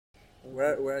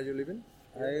Where are you living?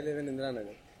 I live in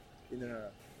Indiranagar.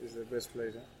 India is the best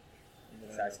place, huh?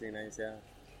 It's actually nice, yeah.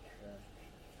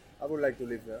 I would like to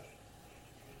live there.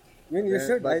 I mean, you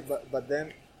should. But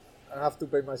then I have to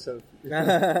pay myself. So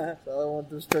I don't want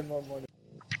to spend more money.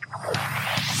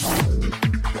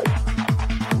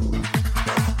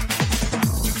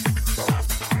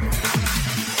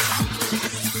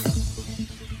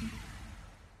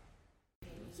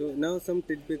 So now some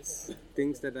tidbits,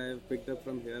 things that I have picked up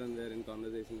from here and there in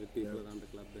conversation with people around the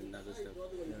club and other stuff.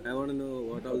 I want to know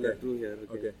what all are true here.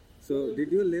 Okay. So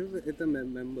did you live with a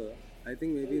member? I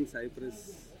think maybe in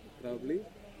Cyprus, probably.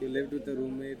 You lived with a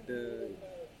roommate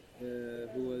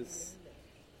who was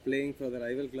playing for the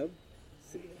rival club,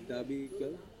 Derby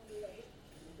club.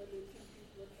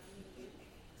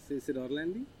 Is it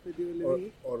Orlandi that you were living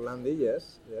with? Orlandi,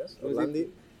 yes.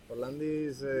 Orlandi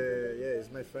is is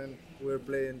my friend. We were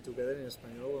playing together in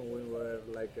Espanyol when we were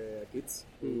like kids.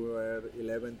 We were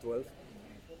 11, 12.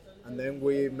 And then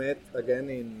we met again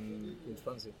in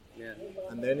Swansea. Yeah.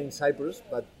 And then in Cyprus,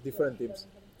 but different teams.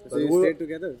 So but you stayed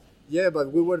together? Yeah,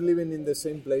 but we were living in the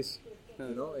same place.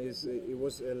 You know, it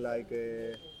was like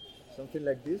something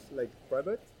like this, like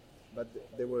private, but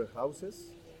there were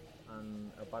houses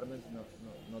and apartments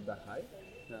not that high.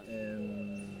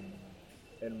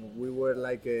 And we were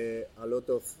like a lot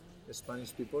of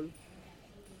Spanish people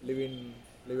living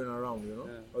around, you know,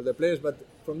 all the players, but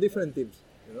from different teams,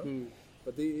 you know.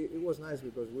 But it was nice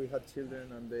because we had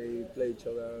children and they play each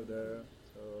other there.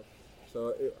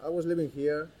 So I was living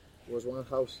here. There was one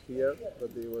house here,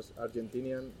 but it was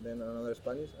Argentinian, then another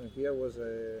Spanish, and here was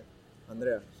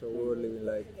Andrea. So we were living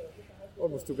like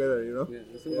almost together, you know.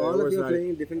 Yeah. So all of you are playing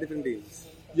in different teams.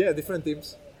 Yeah, different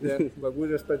teams. Yeah, but we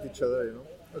respect each other, you know.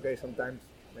 Okay, sometimes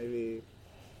maybe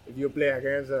if you play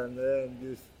against and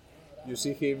then you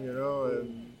see him, you know,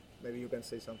 and maybe you can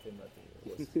say something, but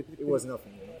it was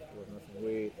nothing, you know. It was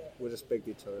nothing. We respect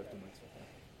each other too much.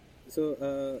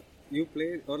 So you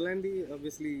played. Orlandi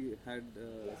obviously had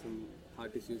some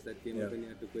heart issues that came up and you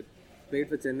had to quit. Played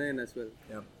for Chennai as well.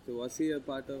 Yeah. So was he a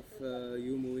part of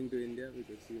you moving to India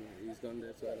because he's gone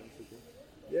there? So I don't think.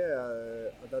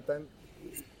 Yeah, at that time,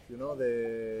 you know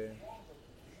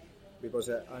because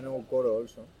I know Koro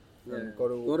also. Yeah.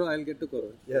 Koro, I'll get to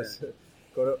Koro. Yes,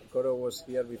 yeah. Koro was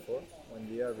here before, 1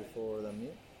 year before than me,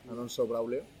 and also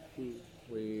Braulio.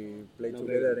 We played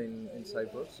together in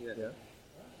Cyprus. Yeah.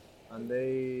 And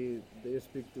they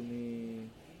speak to me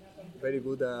very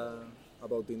good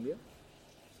about India.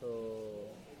 So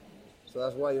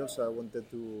that's why also I wanted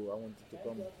to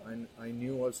come. I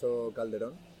knew also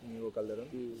Calderon,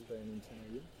 playing in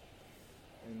Chennai,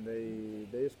 and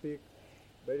they speak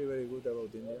very very good about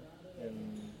India.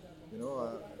 And you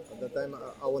know, at that time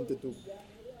I wanted to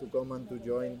come and to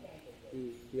join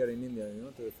here in India, you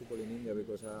know, to the football in India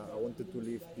because I wanted to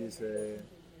live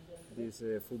this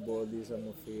football, this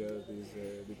atmosphere,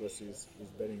 because it's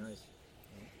very nice.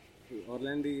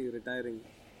 Orlandi retiring.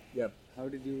 Yeah. How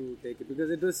did you take it?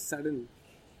 Because it was sudden.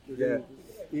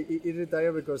 He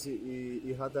retired because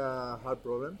he had a heart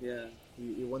problem. Yeah.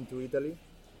 He went to Italy,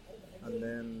 and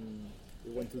then he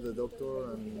went to the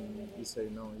doctor, and he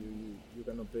said, no, you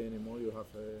cannot play anymore. You have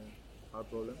a heart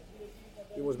problem.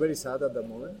 He was very sad at that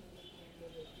moment,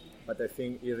 but I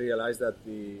think he realized that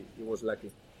he was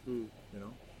lucky. You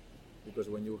know, because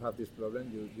when you have this problem,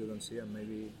 you don't see, and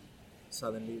maybe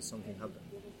suddenly something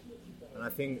happened. And I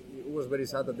think it was very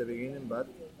sad at the beginning, but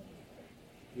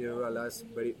he realized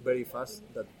very very fast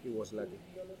that he was lucky,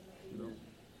 you know.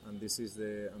 And this is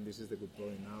the good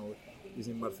point. Now he's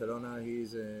in Barcelona.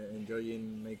 He's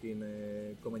enjoying making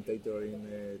a commentator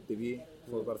in TV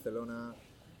for Barcelona,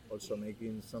 also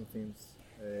making something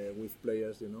with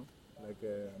players, you know, like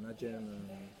an agent. And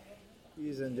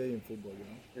he's enjoying football, you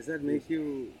know. Does that make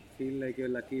you feel like you're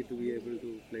lucky to be able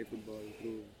to play football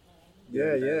through?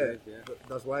 Yeah.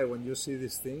 That's why when you see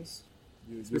these things,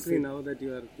 especially now that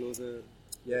you are closer.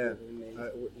 Yeah,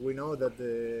 we know that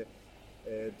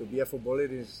to be a footballer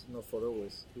is not for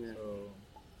always. Yeah. So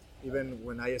even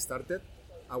when I started,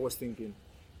 I was thinking,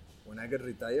 when I get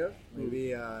retired,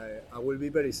 maybe I will be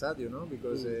very sad, you know,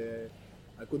 because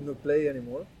I could not play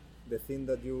anymore. The thing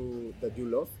that you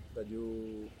love, that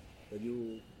you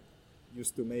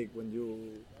used to make when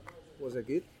you was a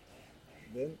kid,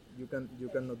 then you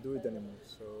cannot do it anymore.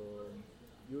 So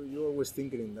you always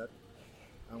thinking in that,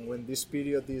 and when this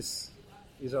period is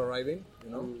arriving, you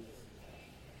know,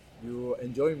 you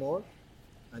enjoy more,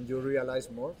 and you realize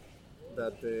more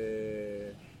that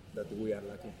we are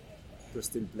lucky to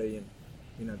still play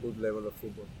in a good level of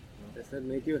football. You know? Does that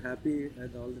make you happy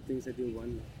at all the things that you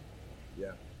won?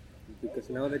 Yeah. Because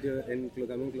now that you're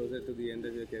coming closer to the end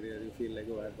of your career, you feel like,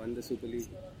 oh, I've won the Super League.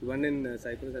 You won in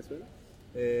Cyprus as well?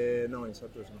 No, in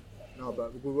Cyprus, no. No,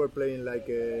 but we were playing like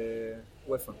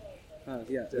UEFA.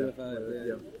 Yeah. UEFA,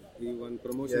 yeah. You won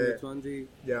promotion with Swansea.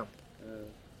 Yeah.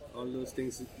 All those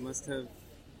things must have.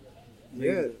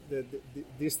 Yeah,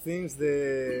 these things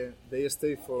they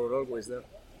stay for always there.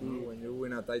 When you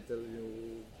win a title,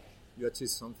 you achieve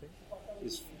something.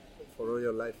 It's for all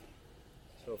your life.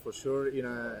 So for sure,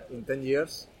 in 10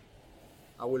 years,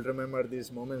 I will remember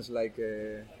these moments like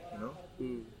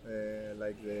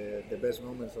like the best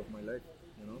moments of my life.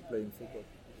 Playing football.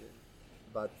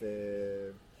 But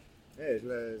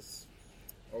it's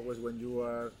always when you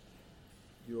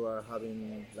are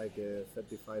having like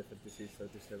 35, 36,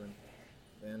 37,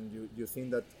 and you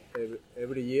think that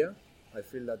every year, I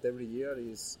feel that every year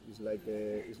is like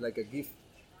a gift,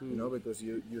 because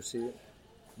you see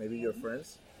maybe your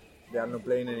friends, they are not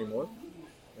playing anymore,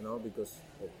 because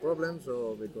of problems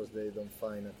or because they don't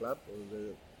find a club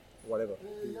or whatever,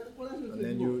 and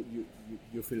then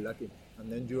you feel lucky,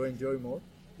 and then you enjoy more,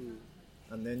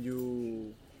 and then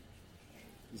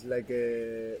it's like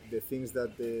the things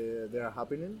that they are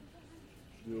happening,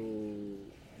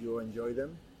 you enjoy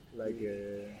them like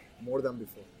more than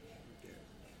before.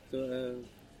 So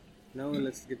now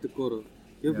let's get to Coro.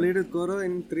 You played with Coro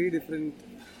in 3 different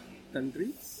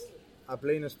countries? I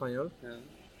play in Espanyol. Yeah.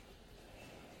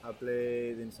 I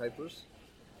played in Cyprus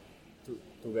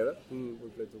together. We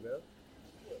played together.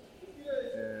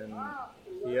 And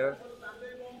here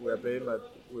we are playing,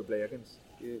 but we play against.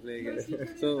 You play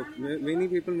against. So many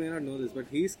people may not know this, but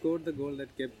he scored the goal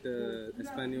that kept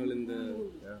Espanyol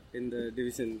in the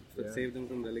division, that saved them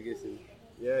from relegation.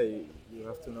 Yeah, you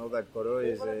have to know that Coro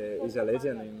is a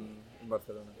legend in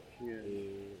Barcelona. Yeah.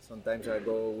 Sometimes I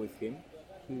go with him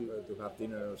to have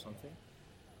dinner or something,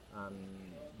 and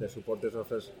the supporters of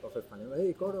Espanyol,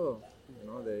 hey Coro,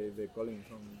 they call him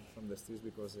from the streets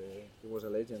because he was a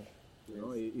legend.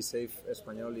 He saved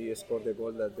Espanyol. He scored the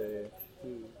goal that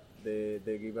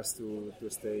they give us to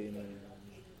stay in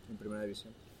Primera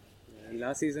División. And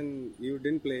last season you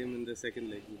didn't play him in the second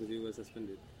leg because you were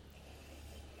suspended.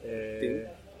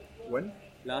 When?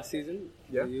 Last season,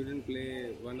 you didn't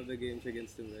play one of the games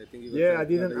against him. I think you were I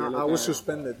didn't. I was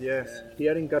suspended. Yes,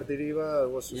 here in Cartiriva I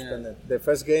was suspended. The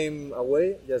first game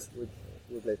away,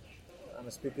 we played. I'm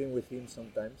speaking with him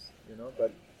sometimes,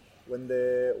 but when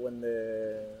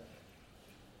the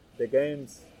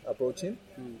game's approaching,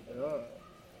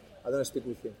 I don't speak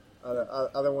with him.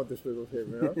 I don't want to speak with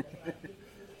him,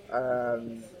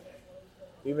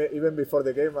 Even before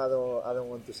the game, I don't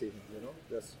want to see him,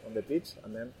 just on the pitch,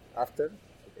 and then after,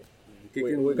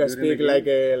 we can speak like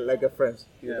a friend,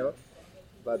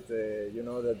 But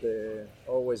that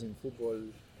always in football,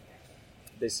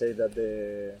 they say that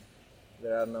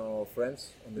there are no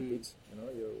friends on the pitch.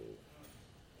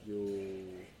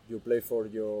 You play for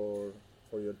your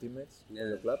teammates, for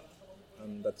your club,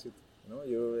 and that's it.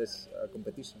 It's a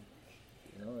competition.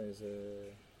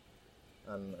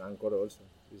 And Coro also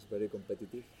is very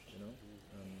competitive. And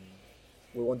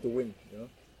we want to win.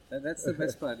 That's the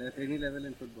best part at any level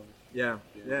in football. Yeah.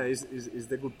 It's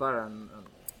the good part,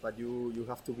 but you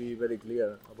have to be very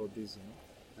clear about this.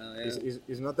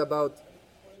 It's not about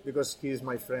because he is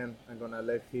my friend, I'm gonna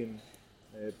let him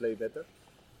play better,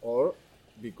 or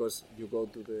because you go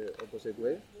to the opposite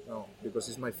way. No, because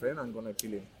he's my friend, I'm gonna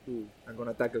kill him. I'm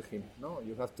gonna tackle him. No,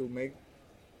 you have to make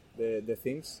the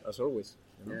things as always.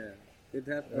 Yeah, it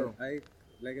happens.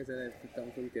 Like I said, I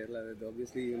come from Kerala.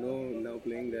 Obviously, now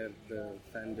playing there, the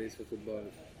fan base for football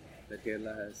that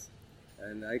Kerala has.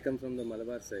 And I come from the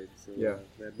Malabar side, so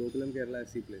where Gokulam Kerala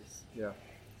FC plays. Yeah.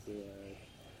 So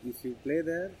if you play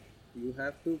there, you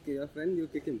have to kick your friend, you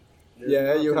kick him.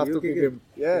 You have to kick him.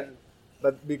 Yeah.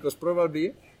 But because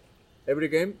probably every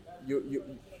game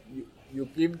you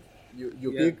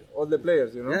kick all the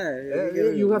players,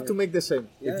 you have to make the same.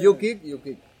 Yeah. If you kick, you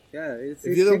kick. Yeah, if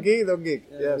you don't kick, don't kick.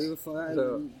 Yeah, yes.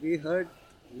 We hurt,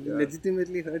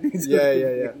 legitimately hurt each other.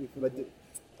 Yeah.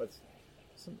 But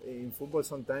in football,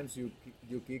 sometimes you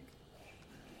kick.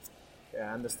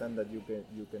 I understand that you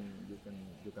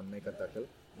can make a tackle,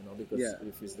 because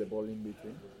if it's the ball in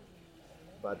between,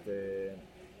 but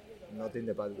not in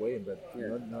the bad way, but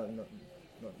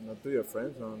not to your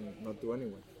friends, not to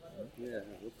anyone. Yeah,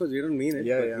 of course we don't mean it.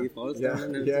 But he falls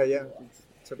down.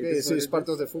 It's okay. It's part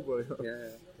of the football.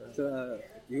 So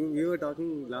you were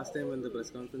talking last time when the press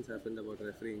conference happened about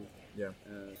refereeing.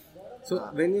 So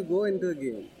when you go into a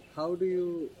game, how do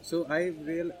you? So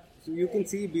you can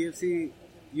see BFC.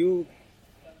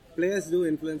 Players do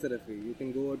influence the referee. You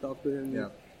can go talk to him.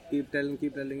 Keep telling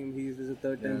him this is the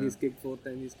third time he's kicked, fourth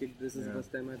time he's kicked. This is the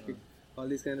first time I've kicked. all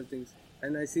these kind of things.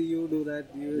 And I see you do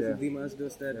that. Dimas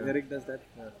does that. Eric does that.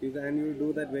 And you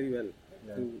do that very well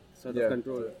to sort of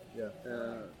control.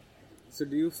 So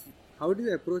how do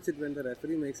you approach it when the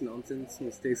referee makes nonsense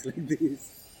mistakes like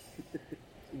these?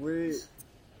 We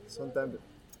sometimes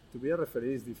to be a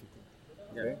referee is difficult.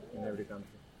 Okay, in every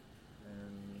country.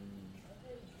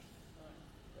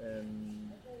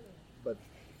 But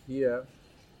here,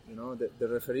 the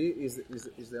referee is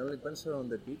the only person on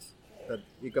the pitch that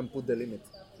he can put the limit.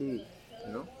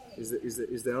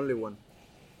 Is the only one.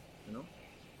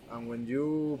 And when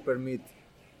you permit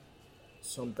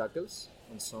some tackles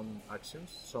and some actions,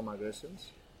 some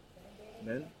aggressions,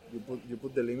 then you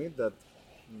put the limit that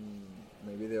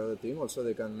maybe the other team also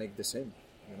they can make the same.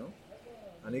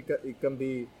 And it can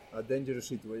be a dangerous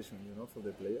situation, for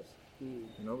the players.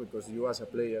 Because you as a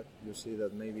player, you see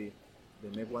that maybe they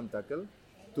make one tackle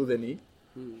to the knee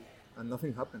and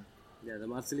nothing happened. Yeah, the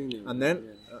Marcelinho.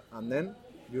 And then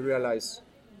you realize,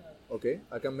 okay,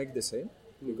 I can make the same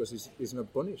because it's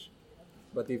not punished.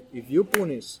 But if you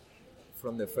punish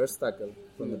from the first tackle,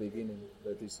 from the beginning,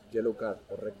 that is yellow card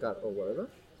or red card or whatever,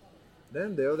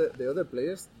 then the other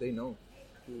players, they know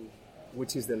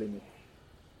which is the limit.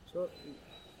 So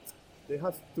they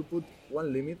have to put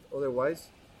one limit, otherwise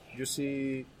you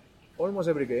see almost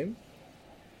every game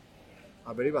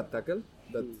a very bad tackle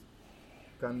that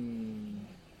can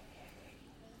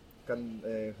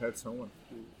hurt someone.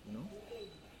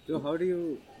 So how do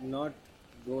you not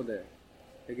go there?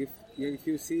 Like if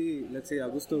you see, let's say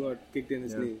Augusto got kicked in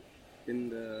his knee in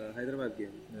the Hyderabad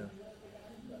game,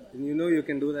 then you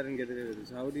can do that and get away with it.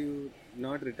 So how do you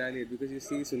not retaliate? Because you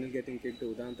see Sunil getting kicked,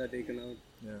 Udanta taken out,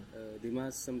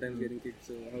 Dimas sometimes getting kicked.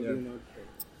 So how do you not?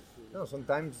 No,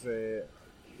 sometimes there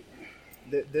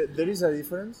is a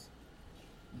difference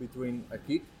between a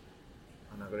kick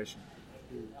and aggression.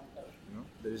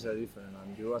 There is a difference,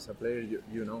 and you as a player,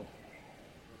 you know,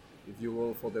 if you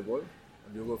go for the ball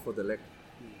and you go for the leg.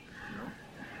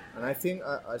 And I think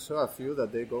I saw a few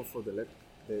that they go for the leg.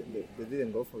 They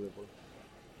didn't go for the ball.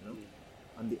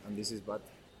 And this is bad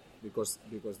because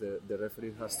the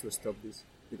referee has to stop this,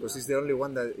 because it's the only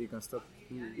one that he can stop.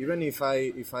 Even if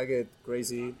I get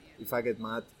crazy, if I get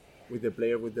mad with the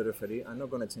player, with the referee, I'm not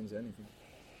gonna change anything.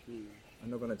 I'm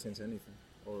not gonna change anything,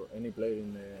 or any player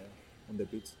on the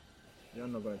pitch.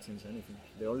 I'm not gonna change anything.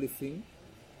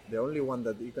 The only one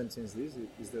that he can change this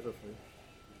is the referee,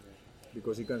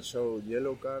 because he can show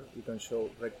yellow card, he can show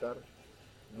red card.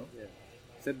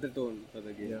 Set the tone for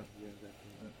the game.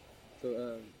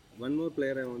 So one more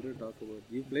player I want to talk about.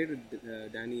 You played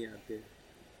with Danny Jarque.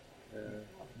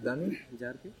 Danny?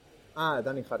 Jarque?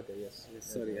 Danny Jarque, yes.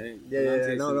 Sorry.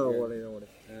 No worry.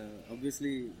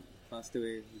 Obviously passed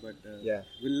away, but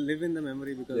will live in the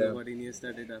memory because of what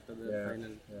Iniesta did after the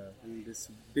final. And this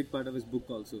big part of his book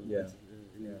also.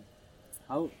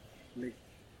 How,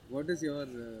 what is your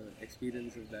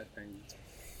experience of that time?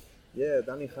 Yeah,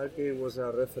 Danny Jarque was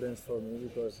a reference for me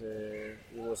because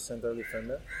he was central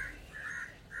defender.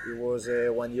 He was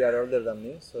 1 year older than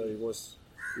me, so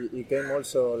he came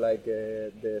also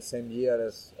the same year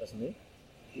as me.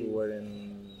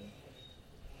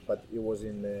 But he was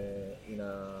in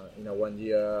a 1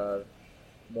 year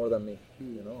more than me,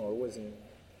 always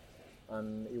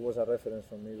and he was a reference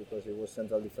for me because he was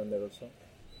central defender also.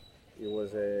 He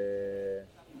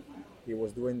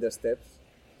was doing the steps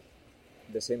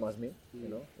the same as me, we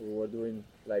were doing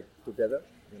together,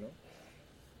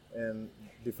 and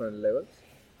different levels.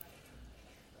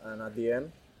 And at the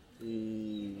end,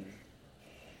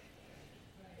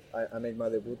 I made my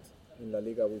debut in La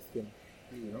Liga with him,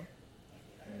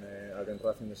 against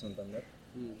Racing de Santander,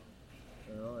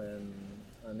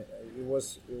 and it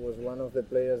was one of the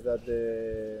players that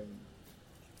the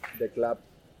club,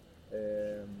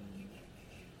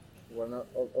 one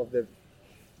of the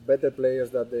better players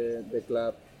that the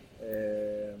club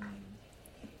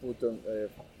put on.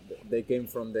 They came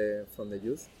from the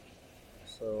youth,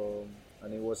 so.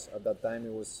 And it was at that time.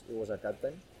 It was a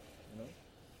captain,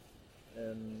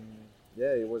 and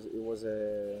it was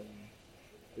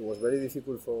very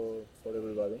difficult for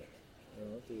everybody,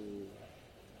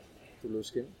 to lose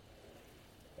him.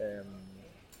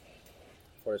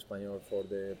 For Espanyol, for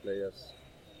the players,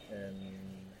 and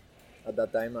at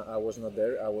that time I was not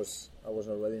there. I was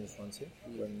already in Swansea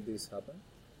when this happened,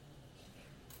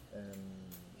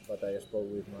 but I spoke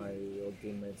with my old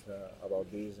teammates about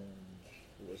this, and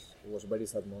it was a very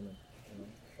sad moment,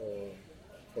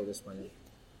 for the Espanyol,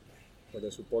 for the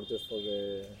supporters,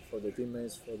 for the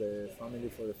teammates, for the family,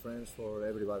 for the friends, for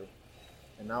everybody.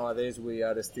 And nowadays we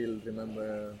are still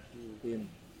remember him,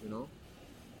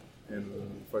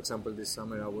 And for example, this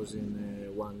summer I was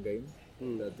in one game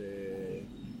that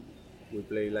we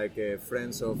play like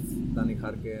friends of Dani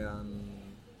Jarque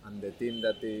and the team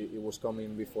that it was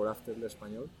coming before after the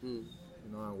Espanyol. You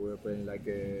know, and we were playing like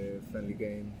a friendly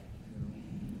game. You know,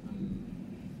 and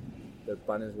their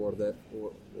parents was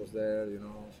there. You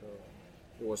know, so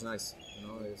it was nice. You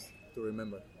know, it's to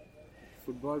remember.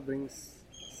 Football brings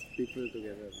people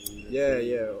together.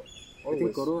 Yeah. Always, I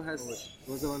think Koro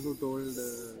was the one who told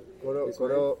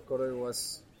Koro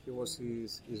was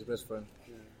his best friend.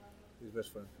 Yeah. His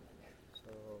best friend.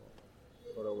 So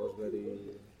Koro was very,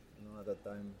 you know, at that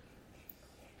time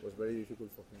it was very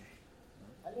difficult for him.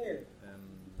 You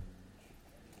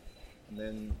know? And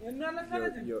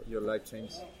then your life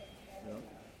changed. You know.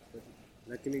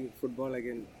 Luckily, football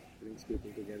again brings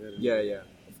people together. Yeah.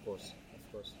 Of course.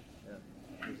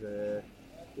 Yeah.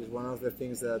 It's one of the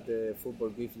things that football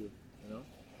gives you. You know,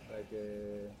 like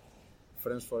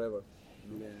friends forever.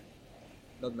 You know? Yeah.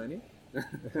 Not many.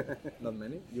 Not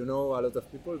many. You know a lot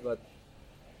of people, but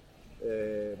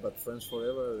friends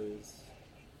forever is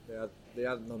they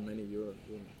are not many.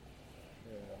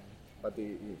 But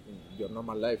in your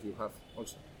normal life you have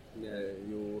also. Yeah.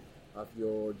 You have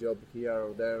your job here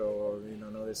or there or in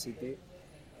another city.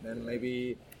 Then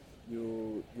maybe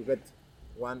you get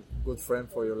one good friend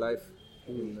for your life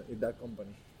in that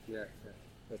company. Yeah.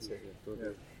 That's it. Totally.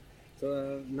 Yeah.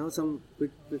 So now some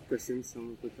quick questions,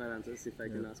 some quick fire answers, if I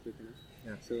can ask quick enough.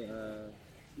 Yeah. So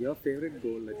your favorite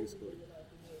goal that you scored?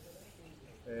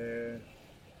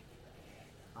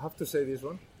 I have to say this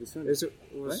one. This one? It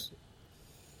was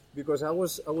because I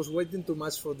was waiting too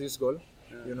much for this goal,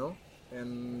 you know,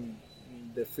 and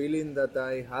the feeling that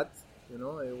I had, you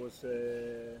know, it was.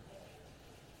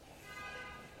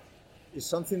 It's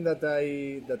something that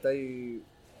I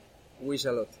wish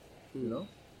a lot, you know,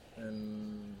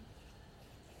 and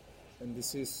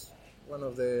this is one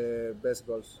of the best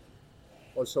goals.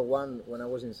 Also, one when I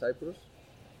was in Cyprus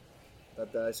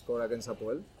that I scored against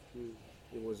Apoel.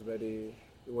 It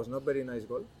was not very nice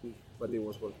goal, but it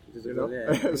was goal. You know,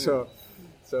 yeah. so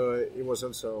it was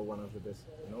also one of the best.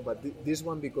 You know, but this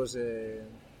one because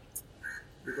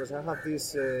I have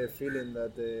this feeling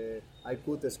that I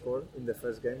could score in the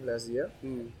first game last year,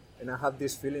 and I have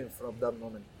this feeling from that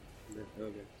moment.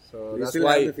 Okay. So you that's still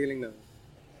why. have the feeling now?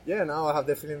 Yeah, now I have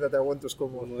the feeling that I want to score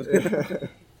more.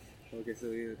 Okay, so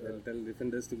you tell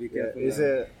defenders to be careful.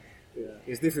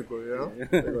 It's difficult, you know,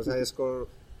 because I score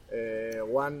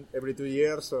one every 2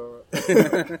 years. So,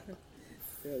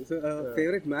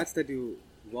 favorite match that you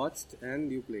watched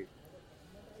and you played?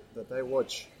 That I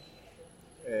watch.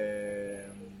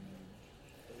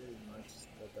 Match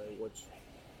that I watch.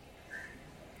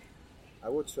 I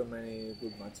watch so many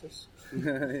good matches.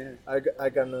 Yeah. I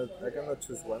cannot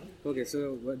choose one. Okay,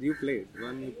 so what you played?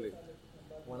 One you played.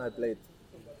 One I played.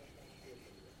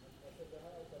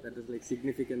 That is like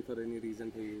significant for any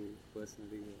reason for you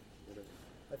personally?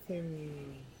 I think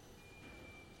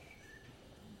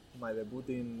my debut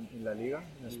in La Liga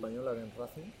in Espanyol against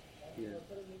Racing. Yeah.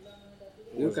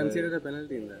 You considered a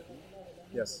penalty in that?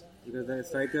 Yes. Because the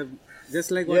striker,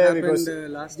 just like what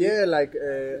happened last week. Yeah, like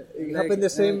it happened the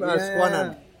same as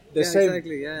Juanan. The same.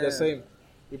 Exactly, the same.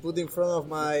 He put in front of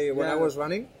my when I was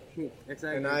running.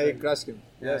 Exactly. And I crashed him.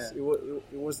 Yeah, Yes, it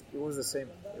was the same.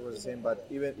 It was the same. But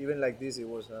even like this, it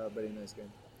was a very nice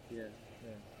game. Yeah.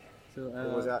 Yeah. So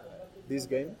It was this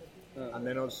game, and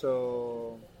then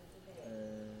also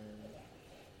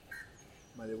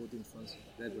my debut in France.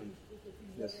 that one.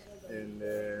 Yes, and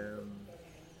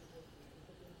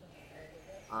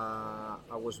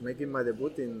I was making my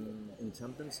debut in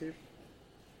championship.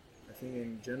 I think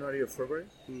in January or February.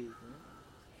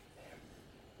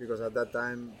 Because at that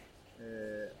time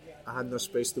I had no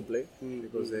space to play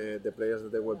because the players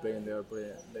that they were playing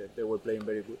they were playing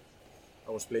very good.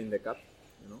 I was playing the cup,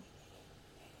 you know,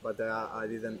 but I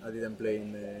didn't play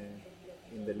in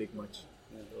the league match.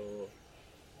 So,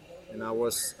 and I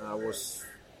was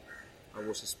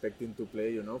expecting to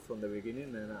play, you know, from the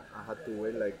beginning, and I had to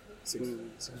wait like six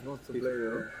months to play,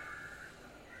 you know.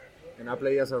 And I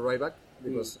play as a right back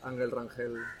because Angel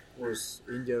Rangel was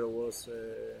injured or was.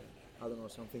 I don't know,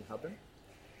 something happened,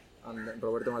 and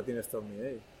Roberto Martinez told me,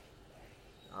 "Hey,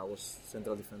 I was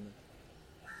central defender.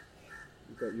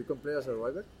 You can play as a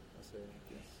right back?" I said,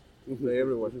 "Yes, you play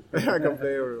everywhere. I can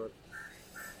play everywhere."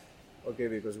 Okay,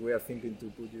 because we are thinking to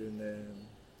put you in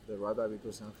the right back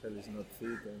because Angel is not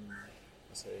fit, and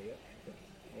I said, "Yeah,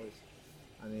 always."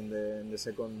 And in the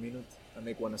second minute, I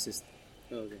make one assist.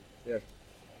 Okay. Yeah,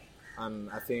 and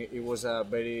I think it was a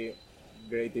very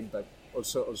great impact.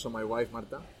 Also, my wife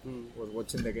Marta was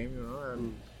watching the game, you know,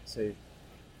 and say,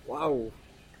 "Wow,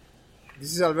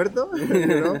 this is Alberto."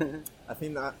 You know, I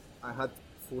think I had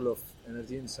full of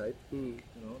energy inside,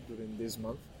 during this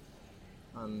month.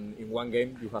 And in one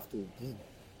game, you have to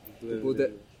put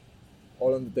it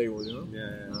all on the table,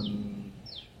 And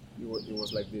it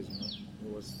was like this,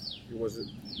 It was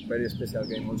a very special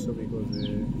game also because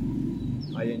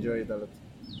I enjoyed it a lot.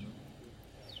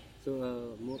 So,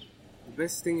 the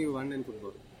best thing you won in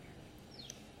football?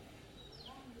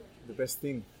 The best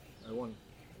thing I won?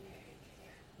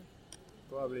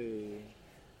 Probably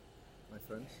my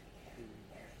friends.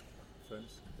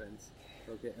 Friends.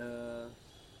 Okay.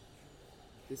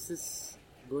 This is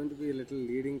going to be a little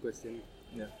leading question.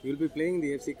 Yeah. You'll be playing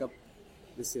the AFC Cup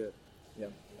this year. Yeah.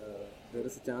 There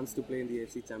is a chance to play in the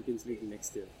AFC Champions League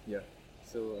next year. Yeah.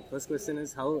 So, first question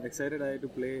is, how excited are you to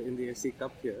play in the AFC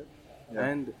Cup here? Yeah.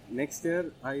 And next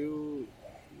year, are you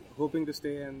hoping to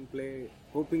stay and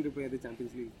hoping to play the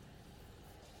Champions League?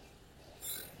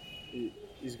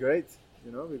 It's great,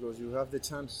 because you have the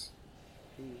chance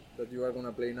that you are going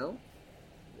to play now,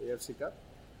 the AFC Cup.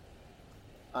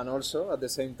 And also, at the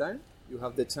same time, you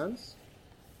have the chance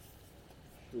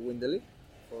to win the league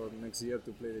for next year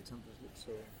to play the Champions League.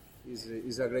 So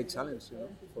it's a great challenge,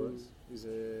 for us. It's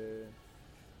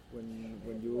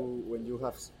when you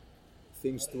have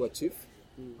things to achieve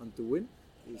and to win,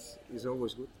 is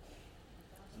always good.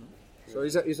 So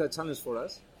it's a challenge for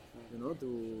us,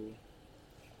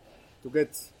 to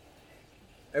get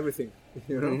everything,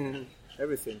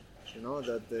 everything,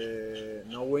 that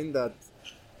knowing that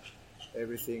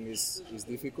everything is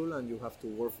difficult and you have to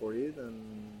work for it,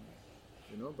 and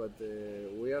but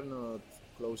we are not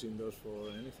closing doors for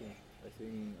anything.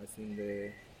 I think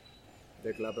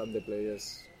the club and the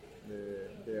players,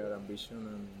 their ambition,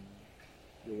 and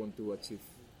you want to achieve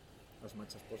as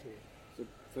much as possible. So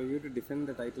for you to defend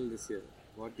the title this year,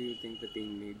 what do you think the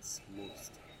team needs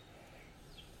most?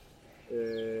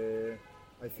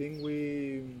 I think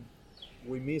we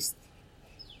missed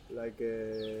like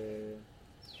a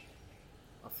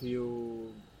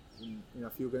few in a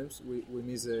few games. We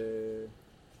missed the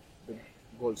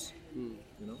goals.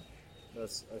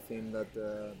 That's I think that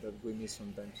we miss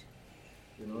sometimes.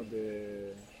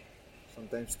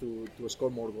 Sometimes to score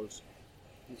more goals.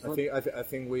 I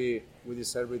think we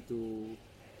deserve it to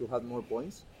have more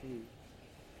points.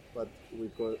 But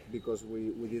because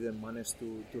we didn't manage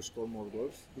to score more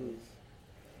goals.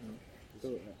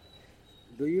 So,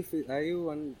 do you feel? Are you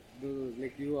one?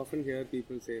 You often hear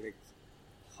people say like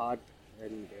heart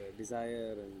and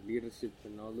desire and leadership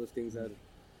and all those things are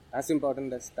as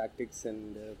important as tactics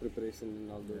and preparation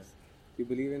and all those. You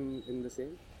believe in the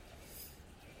same?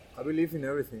 I believe in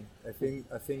everything. I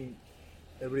think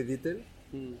every detail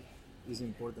is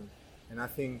important, and I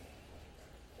think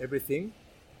everything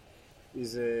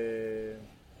is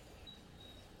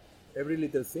every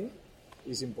little thing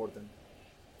is important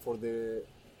for the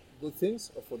good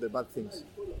things or for the bad things,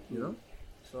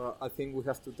 So I think we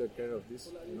have to take care of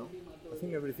this, I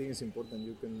think everything is important.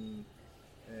 You can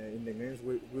in the games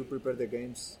we prepare the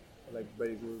games like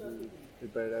very good. We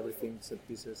prepare everything, set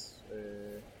pieces.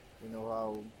 We know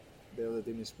how the other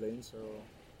team is playing. So,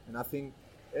 and I think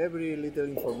every little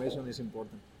information is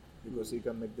important because it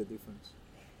can make the difference.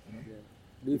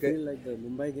 Do you feel like the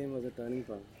Mumbai game was a turning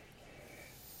point?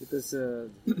 Because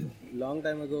long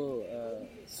time ago,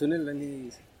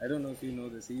 Sunil, I don't know if you know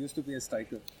this, he used to be a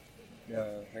striker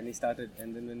when he started,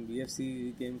 and then when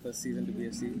BFC came first season to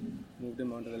BFC, moved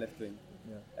him onto the left wing.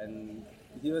 And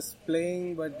he was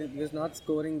playing, but he was not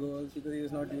scoring goals because he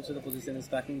was not used to the position. He was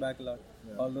tracking back a lot,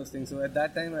 all those things. So at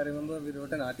that time, I remember we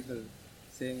wrote an article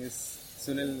saying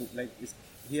Sunil,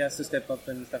 he has to step up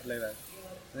and stuff like that.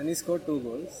 Then he scored 2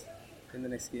 goals in the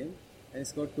next game, and he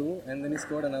scored 2, and then he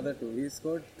scored another 2. He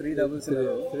scored 3 doubles in a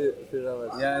row. Three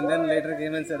doubles. Yeah, and then later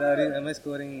came and said, am I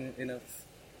scoring enough?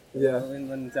 In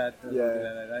one chat.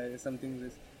 Something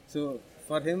this. So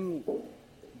for him,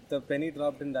 the penny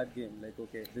dropped in that game. Like,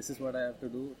 okay, this is what I have to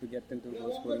do to get into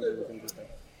goal scoring position.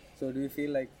 So do you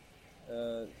feel like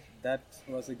that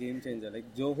was a game changer?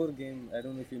 Like Johor game, I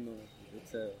don't know if you know,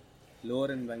 it's a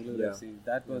lower in Bengaluru FC.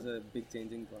 That was a big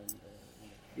changing point.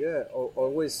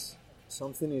 Always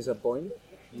something is a point,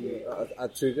 a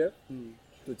trigger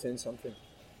to change something.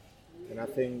 And I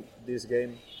think this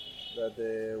game that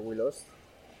we lost,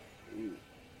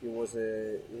 it was a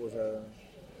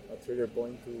trigger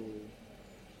point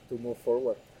to move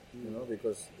forward,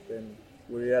 because then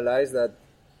we realized that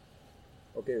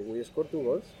we scored 2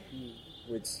 goals,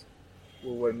 which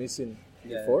we were missing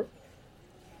before,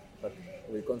 but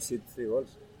we conceded 3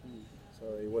 goals. So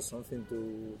it was something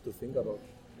to think about,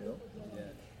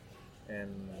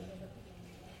 And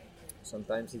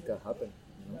sometimes it can happen,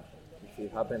 If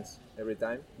it happens every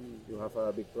time, you have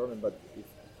a big problem. But if it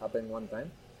happens one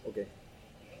time,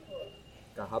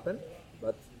 can happen,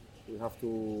 but we have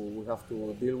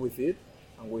to deal with it,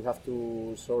 and we have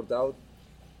to sort out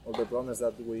all the problems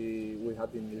that we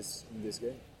had in this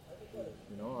game.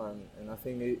 And I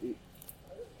think it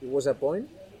was a point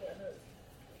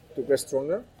to get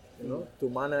stronger, to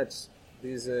manage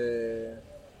this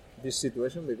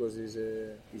situation, because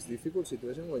it's difficult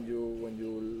situation when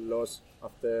you lost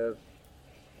after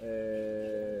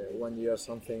 1 year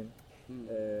something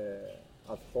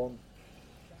at home.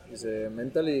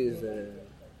 Mentally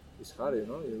is hard,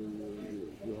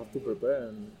 you have to prepare,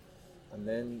 and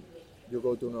then you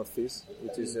go to Northeast,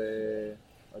 which is a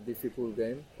difficult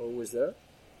game, always there,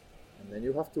 and then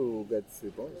you have to get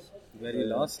 3 points. Where you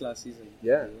lost last season.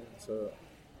 Yeah, so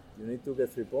you need to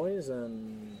get 3 points,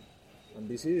 and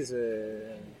this is,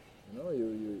 you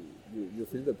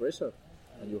feel the pressure,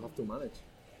 and you have to manage.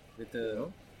 With a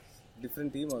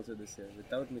different team also this year,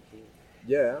 without Mithu.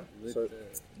 Yeah, so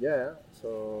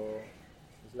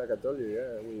it's like I told you,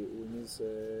 we miss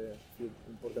a few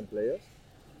important players,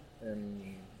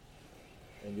 and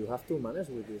you have to manage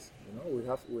with this. We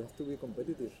have to be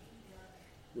competitive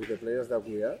with the players that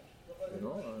we are,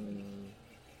 and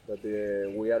that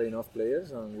we are enough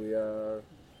players, and we are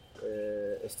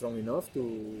strong enough to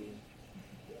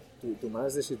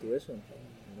manage the situation,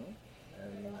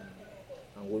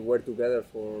 and we were together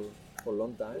for a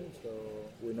long time, so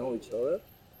we know each other,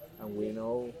 and we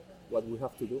know what we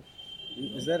have to do.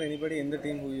 Is there anybody in the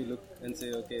team who you look and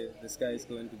say, okay, this guy is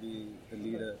going to be the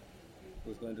leader,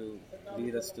 who's going to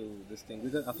lead us to this thing?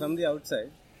 Because from the outside,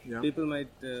 people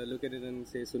might look at it and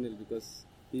say Sunil, because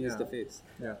he is the face.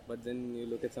 Yeah. But then you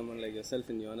look at someone like yourself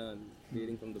in Yona and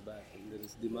leading from the back, and there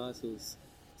is Dimas who's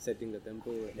setting the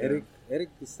tempo.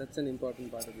 Eric is such an important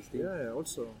part of this team. Yeah,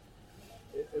 also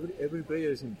every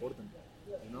player is important.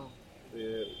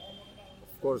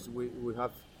 Of course, we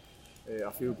have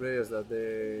a few players that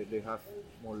they have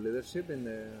more leadership on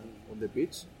the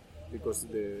pitch because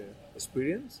of the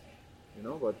experience,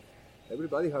 but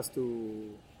everybody has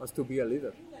to be a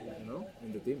leader,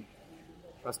 in the team.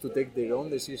 Has to take their own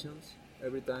decisions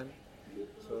every time.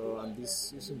 So, and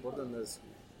this is important, as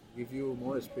give you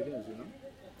more experience,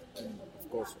 And of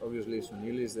course, obviously,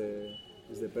 Sunil is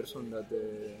the person that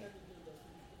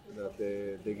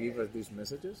they give us these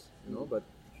messages, But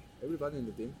everybody in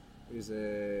the team is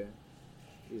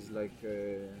like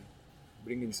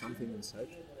bringing something inside,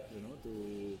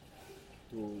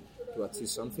 to achieve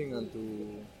something and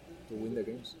to win the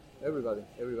games. Everybody,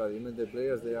 even the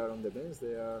players, they are on the bench.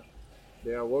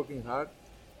 They are working hard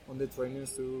on the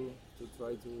trainings to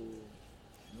try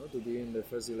to be in the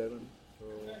first 11. So,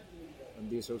 and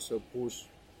this also push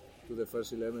to the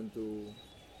first 11 to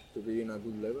be in a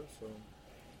good level. So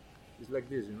it's like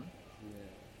this, Yeah.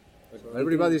 But so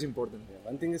everybody is important. Yeah,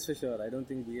 one thing is for sure, I don't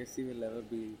think BSC will ever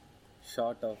be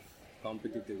short of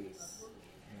competitiveness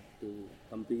to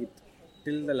compete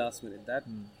till the last minute. That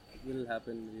will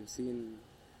happen. We've seen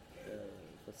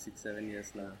for 6-7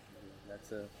 years now.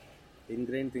 That's a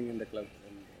ingrained thing in the club,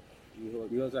 and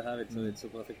you also have it, so it's a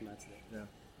perfect match there. Yeah.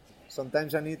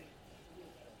 Sometimes I need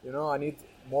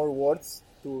more words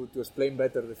to explain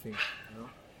better the thing.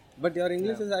 But your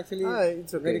English is actually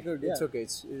it's okay. very good. Yeah. It's okay.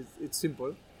 It's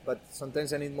simple, but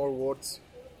sometimes I need more words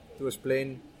to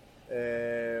explain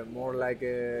more like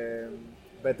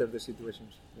better the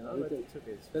situations. But it's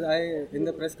okay. But in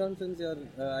the press conference,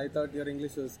 I thought your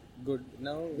English was good.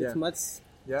 Now it's much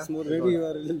smooth. Maybe you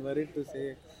are a little worried to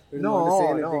say.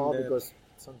 No, because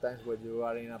sometimes when you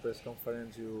are in a press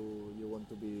conference, you want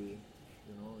to be,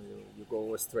 you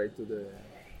go straight to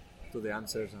the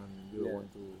answers, and you don't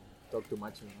want to talk too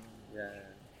much. Yeah.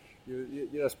 You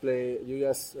just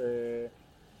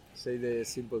say the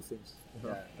simple things.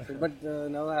 Yeah. But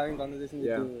now having conversation with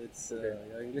you, it's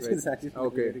your English is actually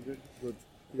very good. Good.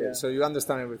 Yeah. So you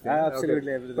understand everything.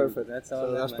 Absolutely everything. Perfect. That's all.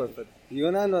 So that's perfect.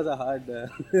 Yunan was a hard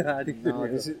No,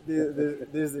 this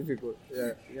is difficult.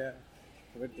 Yeah. Yeah.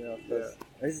 But of course.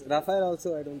 Rafael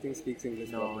also, I don't think, speaks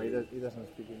English. No, he doesn't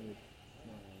speak English.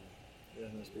 No, he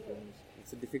doesn't speak English.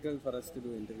 It's difficult for us to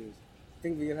do interviews. I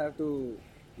think we have to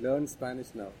learn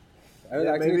Spanish now. I was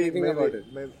actually thinking about it.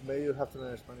 Maybe you have to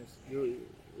learn Spanish.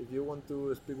 If you want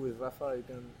to speak with Rafa, you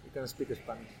can speak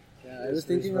Spanish. Yeah, I was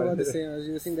thinking about the same. I was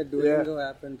using the Duolingo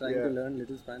app and trying to learn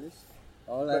little Spanish.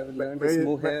 All I've learned is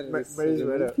mujer. Very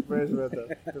better.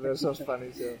 To learn some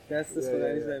Spanish. Yeah. That's the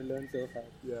Spanish I've learned so far.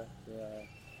 Yeah. So,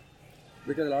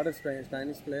 because a lot of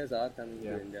Spanish players are coming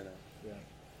to India now. Yeah,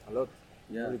 a lot.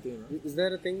 Yeah. Everything, huh? Is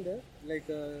there a thing there? Like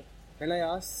when I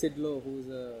asked Sidlo, who's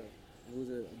a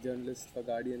journalist for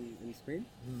Guardian in Spain,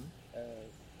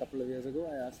 a couple of years ago,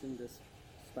 I asked him, does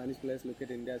Spanish players look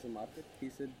at India as a market? He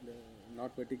said,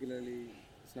 not particularly,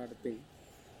 it's not a thing.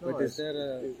 No, But is there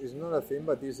a... it's not a thing,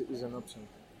 but it's an option.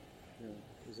 Yeah.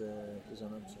 It's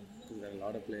an option. There are a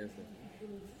lot of players there.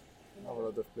 A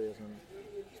lot of players, and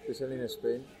especially in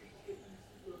Spain.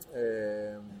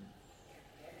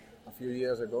 A few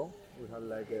years ago, we had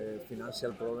like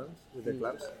financial problems with the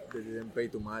clubs. They didn't pay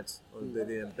too much, or they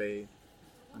didn't pay,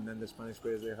 and then the Spanish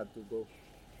players, they had to go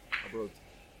abroad.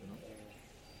 You know,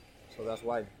 so that's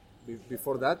why.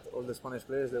 Before that, all the Spanish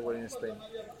players, they were in Spain.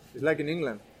 It's like in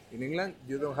England. In England,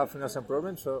 you don't have financial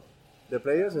problems, so the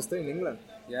players stay in England.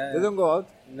 Yeah. They don't go out.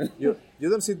 No. You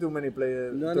don't see too many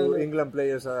players, No. England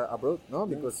players abroad, no,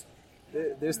 because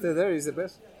they stay there. Is the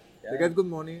best. Yeah. They get good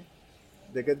money.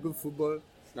 They get good football.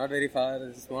 It's not very far.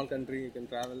 It's a small country. You can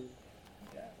travel.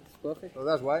 Yeah, it's perfect. So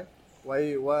that's why.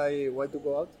 Why to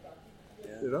go out?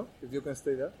 Yeah. You know, if you can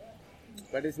stay there.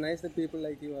 But it's nice that people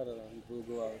like you are around who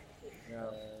go out.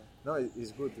 Yeah. No,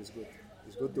 it's good. It's good.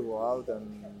 It's good to go out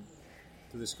and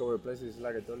to discover places,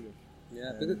 like I told you.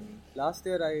 Yeah, because last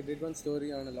year I did one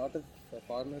story on a lot of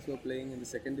foreigners who are playing in the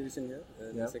second division here,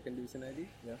 the second division ID.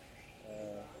 Yeah.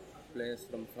 Players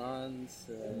from France,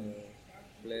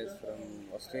 players from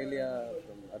Australia,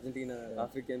 from Argentina,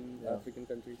 African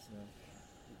countries. Yeah.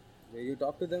 Where you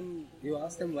talk to them, you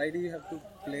ask them, why do you have to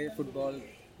play football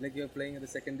like you're playing in the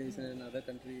second division in another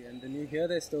country? And then you hear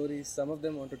their stories. Some of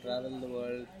them want to travel the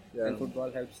world and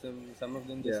football helps them. Some of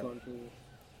them just want to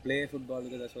play football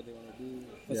because that's what they want to do.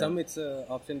 For some, it's an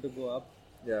option to go up.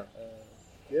 Yeah.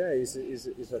 It's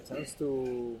a chance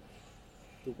to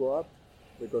go up,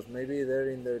 because maybe there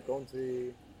in their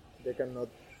country they cannot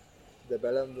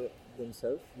develop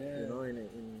themselves, you know,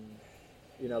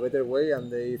 in a better way,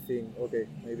 and they think, okay,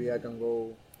 maybe I can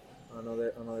go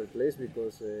another place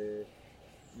because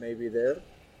maybe there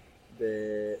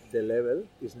the level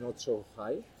is not so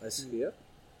high as here,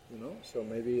 you know. So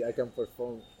maybe I can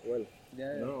perform well.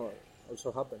 Yeah. You know,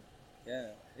 also happen.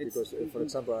 Yeah. Because, for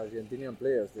example, Argentinian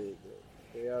players,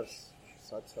 they are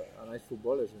such a nice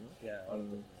footballers, you know. Yeah.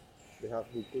 And they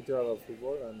have good culture about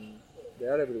football, and they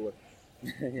are everywhere.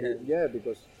 Yeah.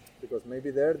 Because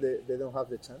maybe there they don't have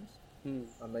the chance, Hmm.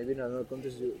 and maybe in another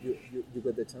countries you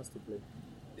get the chance to play.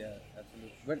 Yeah,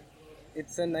 absolutely. But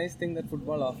it's a nice thing that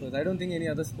football offers. I don't think any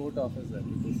other sport offers that,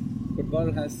 because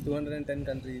football has 210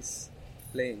 countries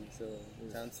playing, so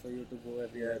chance for you to go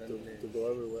everywhere and play. To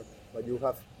go everywhere. But you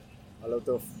have a lot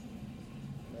of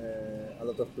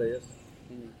players.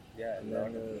 Yeah, And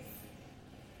then,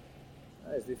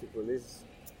 it's difficult. It's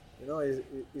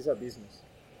a business.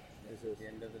 at the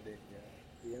end of the day, yeah.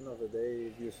 At the end of the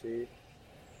day, if you see,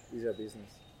 it's a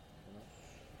business, you know,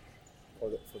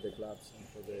 for the clubs and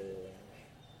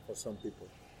for some people.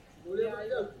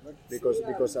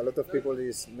 Because a lot of people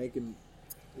is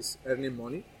earning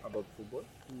money about football,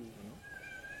 you know,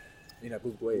 in a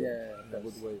good way. Yeah, in a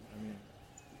good way. I mean,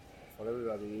 for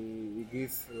everybody, it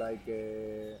gives like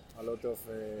a lot of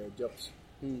jobs,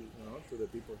 you know, to the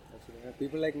people. Actually,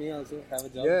 people like me also have a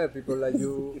job. Yeah, people like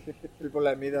you, people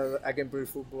like me that I can play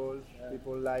football.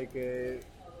 People like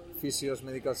physios,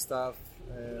 medical staff,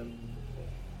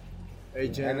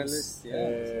 agents, analysts,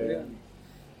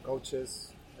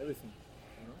 coaches, everything.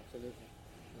 You know? Absolutely.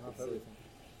 You have everything.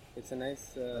 It's a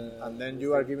nice. And then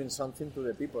you are giving something to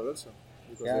the people also,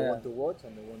 because they want to watch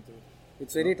and they want to.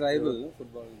 It's very tribal, no,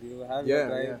 football. You have your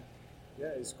tribe.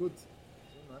 Yeah, it's good.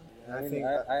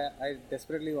 I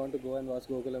desperately want to go and watch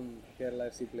Gokulam Kerala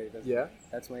FC play.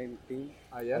 That's my team.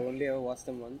 Yeah? I only ever watched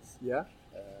them once. Yeah.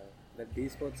 That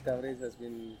D-Sports coverage has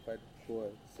been quite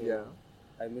poor. So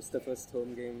I missed the first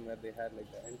home game where they had like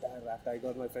the entire raft. I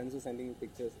got my friends who sending me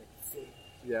pictures.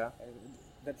 Like,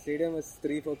 that stadium is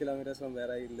 3-4 kilometers from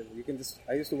where I live.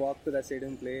 I used to walk to that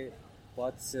stadium,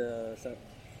 watch some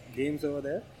games over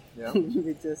there. Yeah.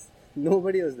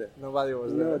 Nobody was there. Nobody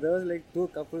was there. No, there was like two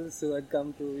couples who had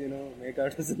come to, make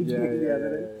out or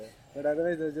something. But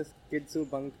otherwise, there was just kids who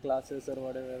bunked classes or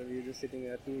whatever. We were just sitting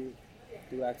there to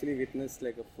actually witness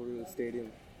like a full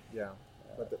stadium. Yeah,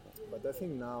 but I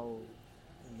think now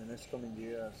in the next coming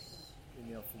years,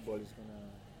 Indian football is gonna.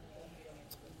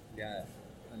 Yeah.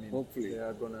 I mean, hopefully they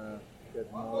are gonna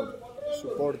get more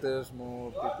supporters,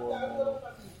 more people,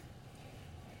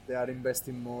 They are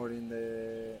investing more in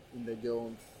the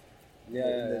young,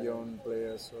 young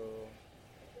players. So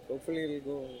hopefully it'll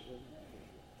go.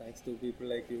 Thanks to people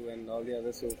like you and all the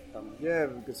others who come. Yeah,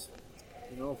 because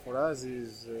for us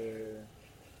is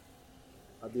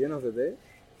at the end of the day,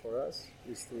 for us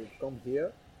is to come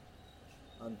here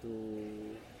and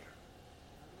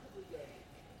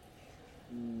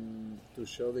to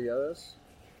show the others,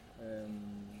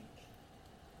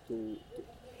 to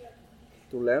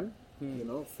learn,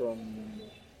 from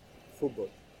football,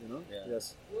 Yeah.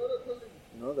 Yes.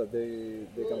 that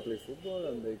they can play football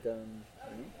and they can,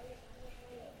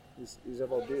 it's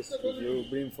about this. If you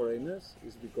bring foreigners,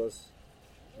 it's because,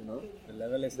 The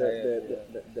level is the,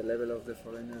 higher. the level of the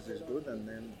foreigners is good, and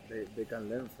then they can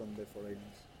learn from the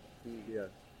foreigners here.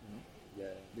 Yeah.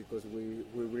 Because we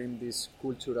bring this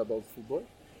culture about football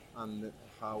and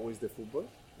how is the football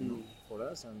for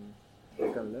us, and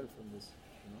they can learn from this.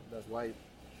 That's why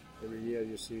every year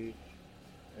you see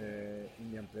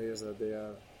Indian players that they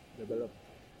are developed.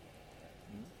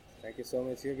 Thank you so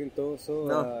much. You've been so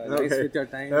okay. nice with your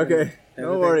time. Okay, and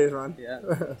no everything. worries, man. Yeah.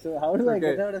 So how do I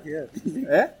Okay. get out of here?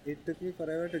 Eh? It took me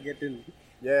forever to get in.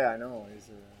 Yeah, I know. It's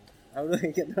How do I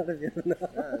get out of here now?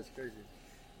 yeah, it's crazy.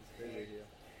 It's crazy here.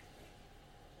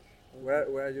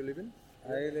 Where are you living?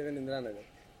 I live in Indiranagar.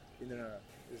 India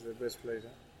is the best place,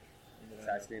 huh? It's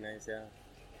actually nice, yeah.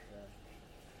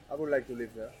 I would like to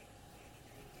live there.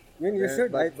 I mean, you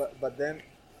should. But then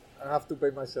I have to pay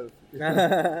myself. So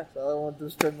I don't want to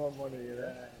spend more money.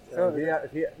 So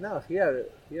here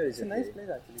is it's a nice place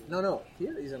actually. No,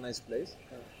 here is a nice place.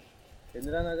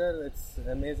 Indiranagar, it's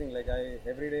amazing. Like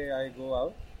every day I go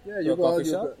out. Yeah, to you a go coffee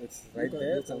out. shop. It's right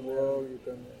there. You can somewhere. walk. You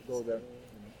can go there.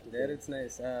 There it's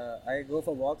nice. I go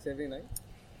for walks every night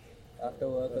after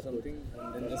work or something,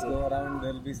 and then just go around.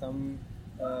 There'll be some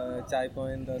chai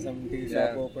point or some tea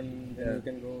shop open. Then you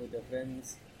can go with your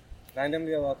friends.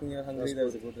 Randomly you're walking, you're hungry.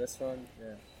 There's a good restaurant.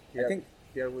 Yeah. I think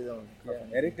here we don't.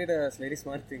 Eric did a very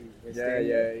smart thing. by Yeah,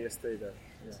 staying you stay there.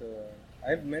 Yeah. So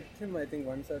I've met him I think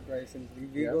once or twice. And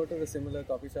we go to the similar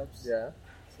coffee shops. Yeah.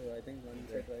 So I think once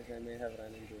or twice I may have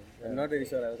run into him. I'm not very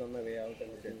sure. I was on my way out and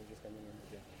he was just coming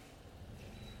in.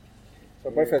 So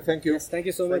perfect. Thank you. Yes, thank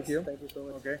you so much. you. Thank you so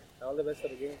much. Okay. All the best for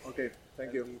the game. Okay. Thank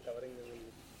I'll you. be covering the